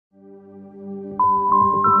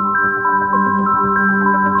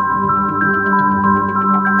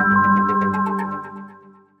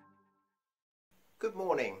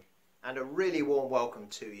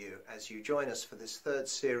to you as you join us for this third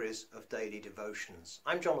series of daily devotions.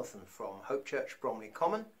 I'm Jonathan from Hope Church, Bromley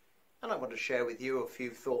Common, and I want to share with you a few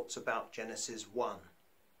thoughts about Genesis 1.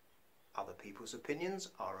 Other people's opinions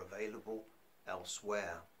are available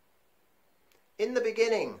elsewhere. In the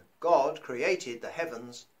beginning, God created the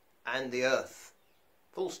heavens and the earth.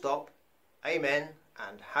 Full stop, amen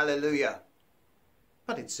and hallelujah.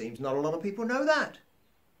 But it seems not a lot of people know that.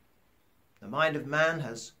 The mind of man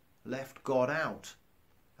has left God out,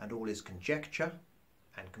 and all is conjecture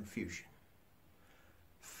and confusion.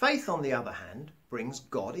 Faith, on the other hand, brings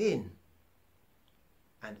God in,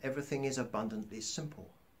 and everything is abundantly simple.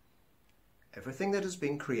 Everything that has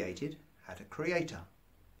been created had a creator.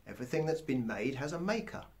 Everything that's been made has a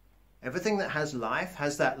maker. Everything that has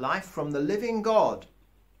that life from the living God.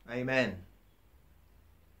 Amen.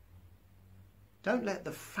 Don't let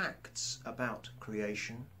the facts about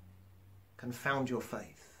creation confound your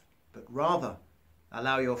faith, but rather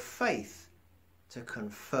allow your faith to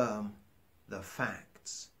confirm the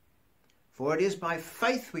facts. For it is by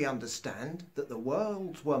faith we understand that the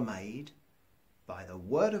worlds were made by the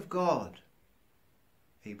word of God.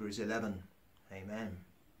 Hebrews 11. Amen.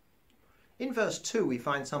 In verse 2 we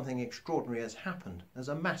find something extraordinary has happened. There's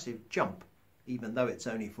a massive jump, even though it's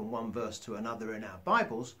only from one verse to another in our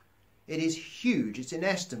Bibles. It is huge, it's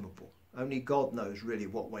inestimable. Only God knows really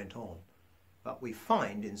what went on. But we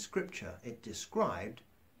find in Scripture it described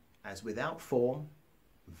as without form,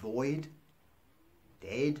 void,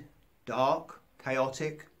 dead, dark,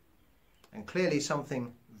 chaotic, and clearly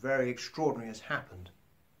something very extraordinary has happened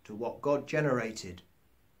to what God generated.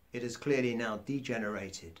 It has clearly now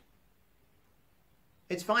degenerated.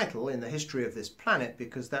 It's vital in the history of this planet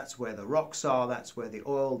because that's where the rocks are, that's where the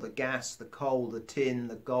oil, the gas, the coal, the tin,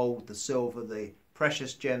 the gold, the silver, the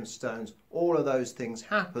precious gemstones, all of those things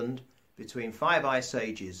happened between 5 ice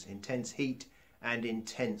ages, intense heat and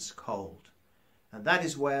intense cold. And that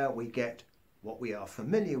is where we get what we are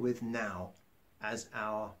familiar with now as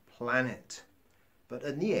our planet. But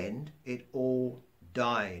in the end, it all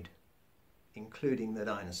died, including the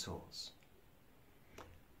dinosaurs.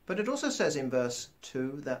 But it also says in verse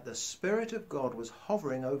 2 that the Spirit of God was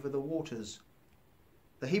hovering over the waters.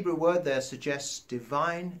 The Hebrew word there suggests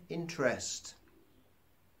divine interest,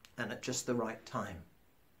 and at just the right time.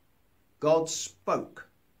 God spoke,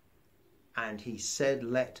 and he said,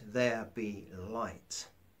 "Let there be light."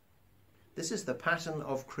 This is the pattern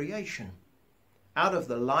of creation. Out of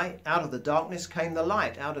the light, out of the darkness came the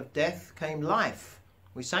light. Out of death came life.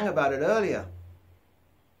 We sang about it earlier.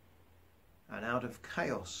 And out of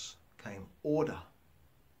chaos came order.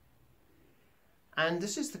 And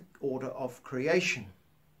this is the order of creation.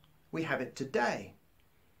 We have it today.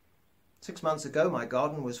 6 months ago, my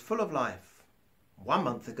garden was full of life. 1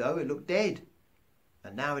 month ago, it looked dead.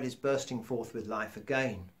 And now it is bursting forth with life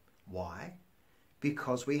again. Why?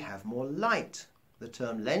 Because we have more light. The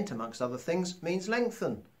term Lent, amongst other things, means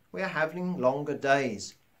lengthen. We are having longer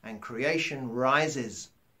days, and creation rises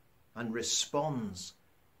and responds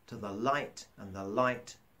to the light, and the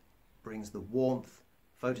light brings the warmth,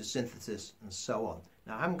 photosynthesis, and so on.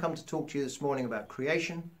 Now, I haven't come to talk to you this morning about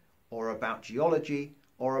creation, or about geology,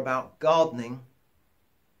 or about gardening.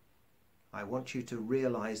 I want you to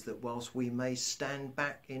realize that whilst we may stand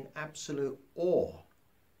back in absolute awe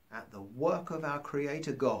at the work of our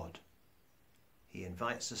Creator God, he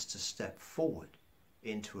invites us to step forward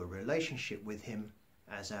into a relationship with him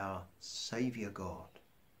as our Saviour God.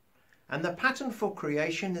 And the pattern for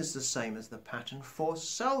creation is the same as the pattern for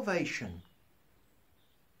salvation.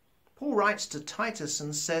 Paul writes to Titus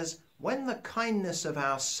and says, when the kindness of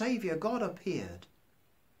our Saviour God appeared,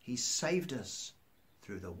 he saved us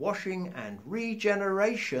through the washing and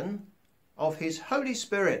regeneration of his Holy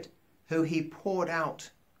Spirit, who he poured out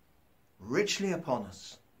richly upon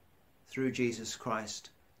us through Jesus Christ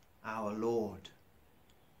our Lord.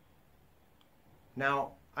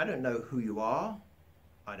 Now, I don't know who you are.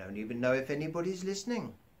 I don't even know if anybody's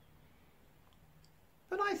listening.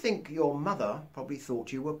 But I think your mother probably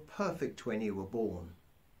thought you were perfect when you were born.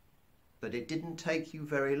 But it didn't take you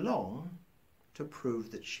very long to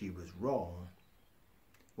prove that she was wrong.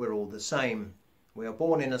 We're all the same. We are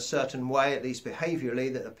born in a certain way, at least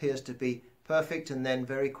behaviourally, that appears to be perfect, and then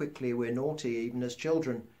very quickly we're naughty, even as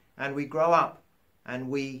children, and we grow up and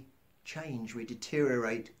we change, we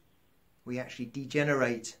deteriorate, we actually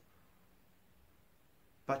degenerate.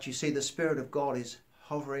 But you see, the Spirit of God is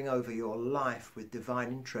hovering over your life with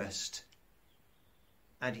divine interest,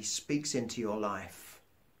 and he speaks into your life,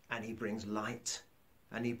 and he brings light,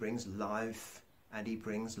 and he brings life, and he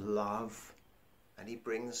brings love, and he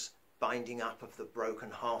brings binding up of the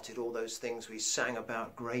broken-hearted, all those things we sang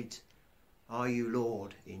about. Great are you,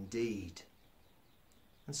 Lord, indeed.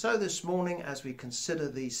 And so this morning, as we consider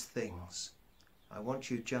these things, I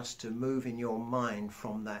want you just to move in your mind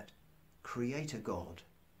from that Creator God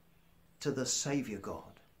to the Saviour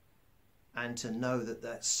God, and to know that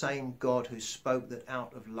that same God who spoke that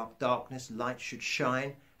out of darkness light should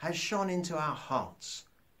shine has shone into our hearts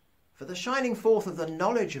for the shining forth of the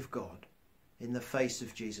knowledge of God in the face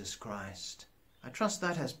of Jesus Christ. I trust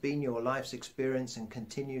that has been your life's experience and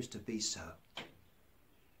continues to be so.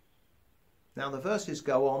 Now the verses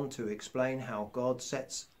go on to explain how God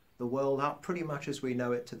sets the world up pretty much as we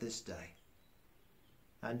know it to this day.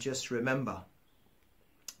 And just remember,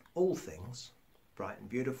 all things, bright and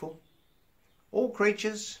beautiful, all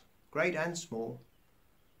creatures, great and small,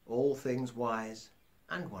 all things wise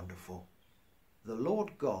and wonderful, the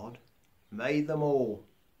Lord God made them all.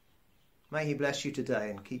 May he bless you today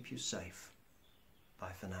and keep you safe.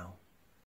 Bye for now.